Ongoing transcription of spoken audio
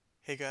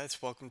Hey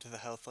guys, welcome to the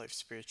Health Life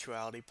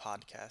Spirituality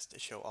Podcast, a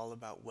show all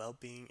about well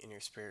being in your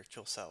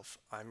spiritual self.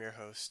 I'm your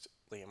host,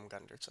 Liam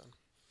Gunderson.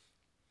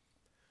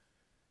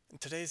 In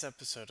today's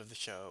episode of the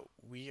show,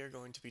 we are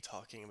going to be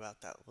talking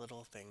about that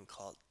little thing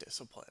called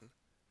discipline,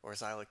 or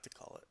as I like to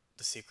call it,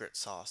 the secret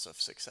sauce of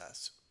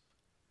success.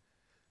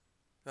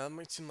 Now, that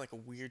might seem like a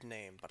weird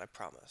name, but I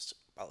promise,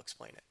 I'll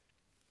explain it.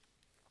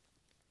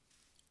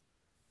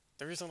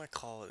 The reason I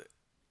call it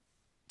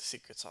the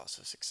secret sauce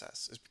of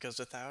success is because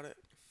without it,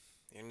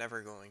 you're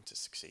never going to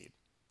succeed.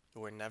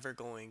 You are never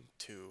going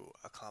to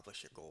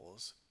accomplish your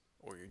goals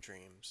or your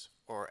dreams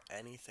or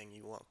anything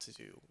you want to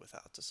do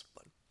without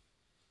discipline.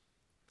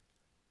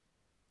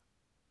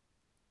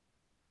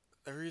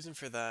 The reason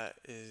for that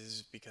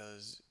is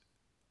because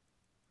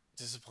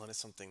discipline is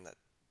something that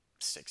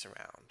sticks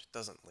around,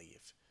 doesn't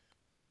leave.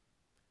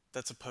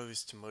 That's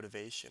opposed to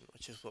motivation,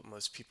 which is what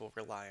most people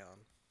rely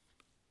on.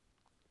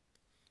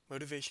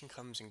 Motivation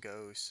comes and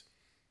goes,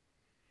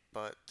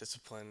 but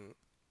discipline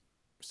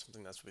is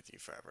something that's with you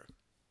forever.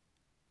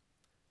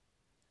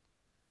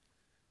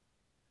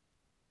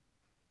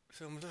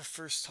 So I'm going to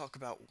first talk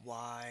about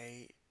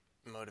why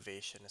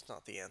motivation is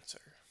not the answer,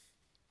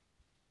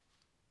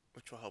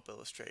 which will help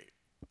illustrate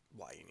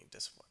why you need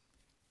discipline.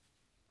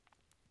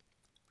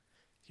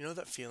 You know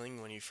that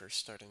feeling when you first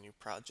start a new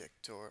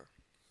project or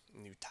a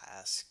new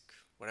task,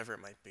 whatever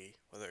it might be,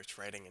 whether it's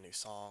writing a new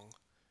song,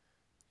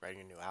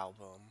 writing a new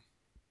album,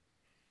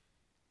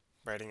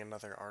 writing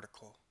another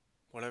article,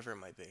 whatever it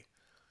might be.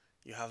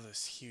 You have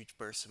this huge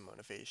burst of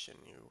motivation.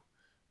 You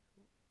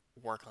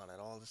work on it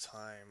all the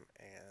time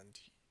and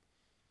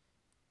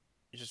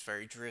you're just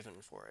very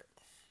driven for it.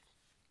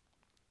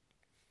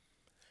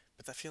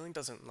 But that feeling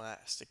doesn't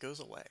last, it goes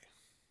away.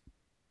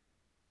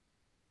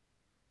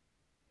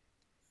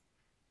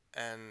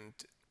 And,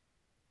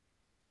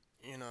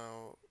 you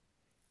know,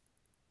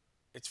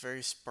 it's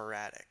very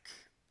sporadic.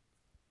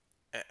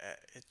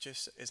 It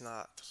just is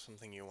not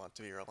something you want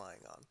to be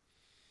relying on.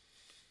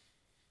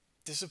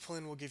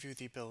 Discipline will give you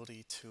the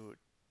ability to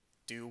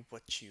do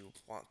what you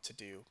want to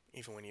do,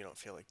 even when you don't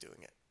feel like doing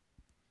it.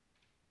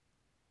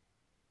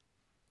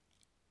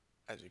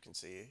 As you can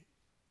see,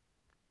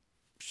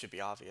 should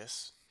be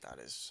obvious, that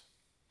is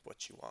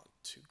what you want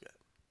to get.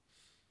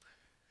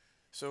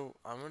 So,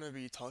 I'm going to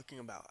be talking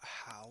about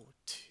how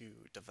to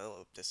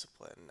develop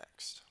discipline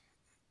next.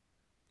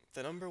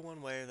 The number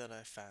one way that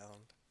I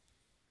found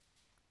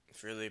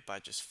is really by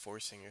just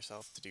forcing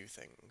yourself to do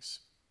things.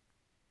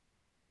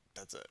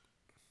 That's it.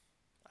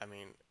 I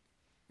mean,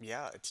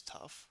 yeah, it's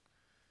tough.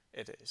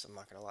 It is, I'm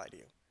not going to lie to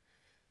you.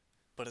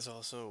 But it's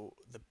also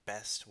the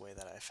best way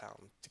that I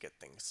found to get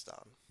things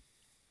done.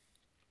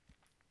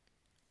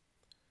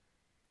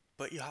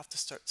 But you have to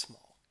start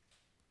small.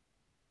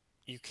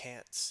 You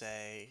can't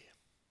say,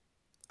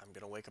 I'm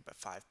going to wake up at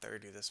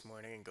 5:30 this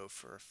morning and go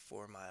for a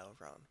 4-mile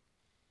run.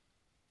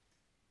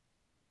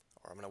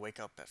 Or I'm going to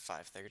wake up at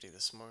 5:30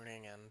 this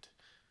morning and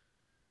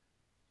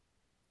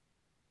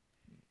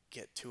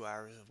get 2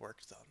 hours of work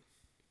done.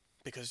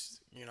 Because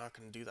you're not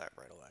going to do that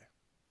right away.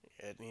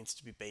 It needs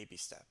to be baby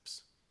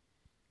steps.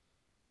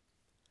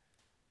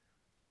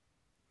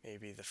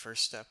 Maybe the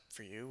first step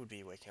for you would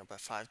be waking up at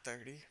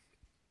 5:30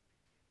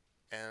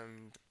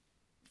 and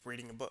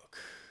reading a book.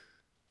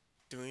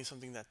 Doing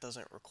something that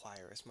doesn't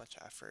require as much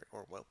effort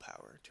or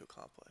willpower to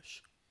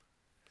accomplish.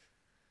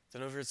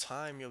 Then over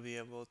time, you'll be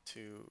able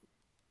to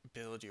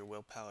build your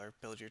willpower,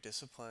 build your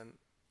discipline,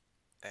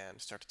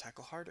 and start to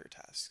tackle harder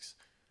tasks.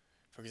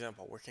 For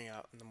example, working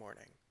out in the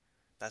morning.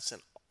 That's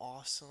an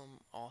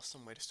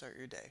awesome way to start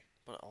your day,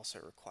 but it also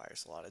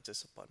requires a lot of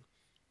discipline.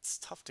 It's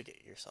tough to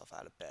get yourself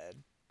out of bed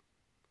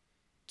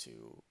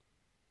to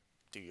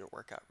do your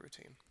workout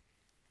routine.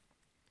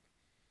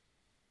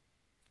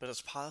 But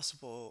it's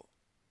possible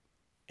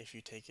if you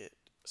take it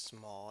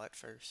small at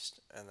first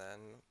and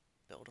then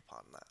build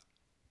upon that.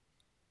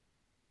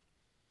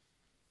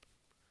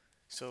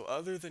 So,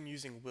 other than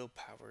using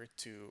willpower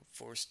to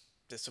force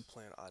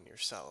discipline on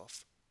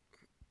yourself,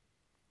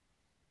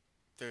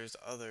 there's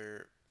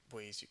other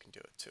ways you can do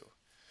it too.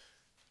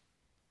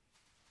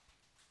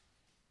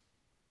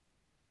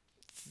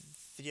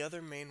 The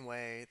other main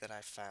way that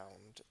I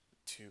found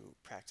to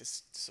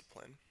practice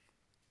discipline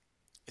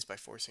is by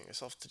forcing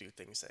yourself to do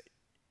things that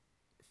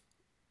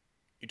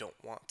you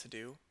don't want to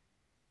do,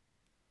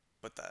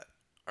 but that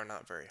are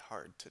not very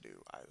hard to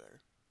do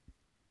either.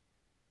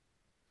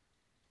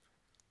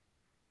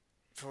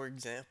 For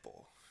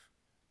example,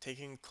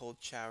 taking a cold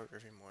shower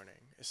every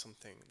morning is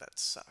something that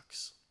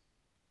sucks.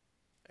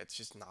 It's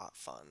just not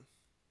fun,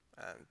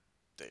 and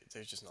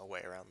there's just no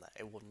way around that.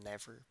 It will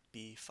never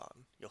be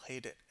fun. You'll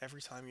hate it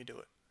every time you do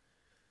it.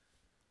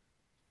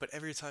 But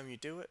every time you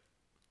do it,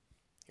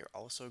 you're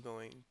also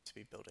going to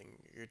be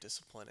building your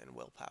discipline and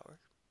willpower.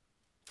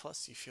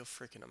 Plus, you feel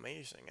freaking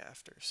amazing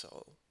after,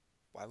 so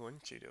why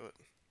wouldn't you do it?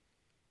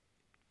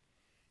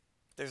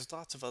 There's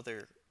lots of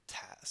other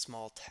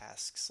small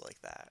tasks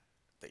like that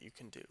you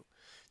can do,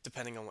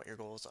 depending on what your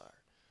goals are.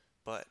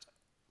 But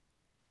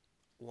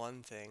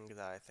one thing that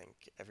I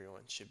think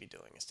everyone should be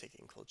doing is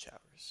taking cold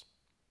showers.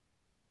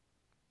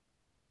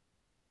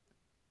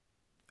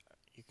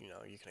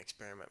 you can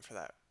experiment for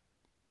that.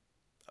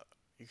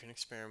 You can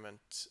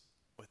experiment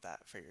with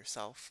that for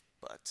yourself,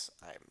 but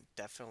I'm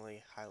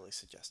definitely highly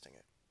suggesting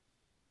it.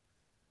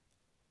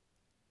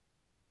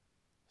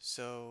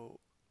 So,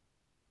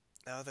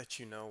 now that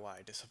you know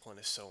why discipline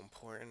is so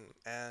important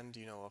and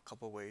you know a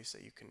couple ways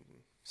that you can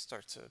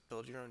start to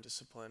build your own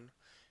discipline,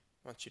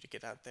 I want you to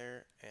get out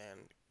there and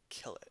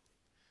kill it.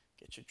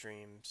 Get your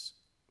dreams,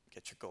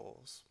 get your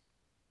goals,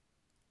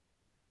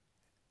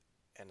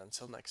 and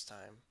until next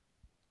time,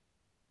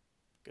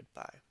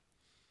 goodbye.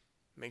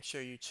 Make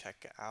sure you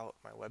check out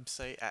my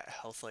website at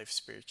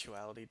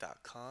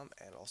healthlifespirituality.com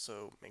and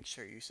also make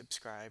sure you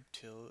subscribe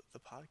to the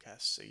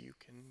podcast so you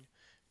can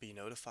be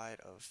notified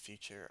of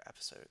future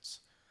episodes.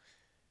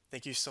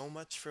 Thank you so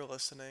much for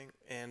listening,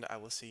 and I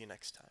will see you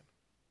next time.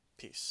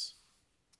 Peace.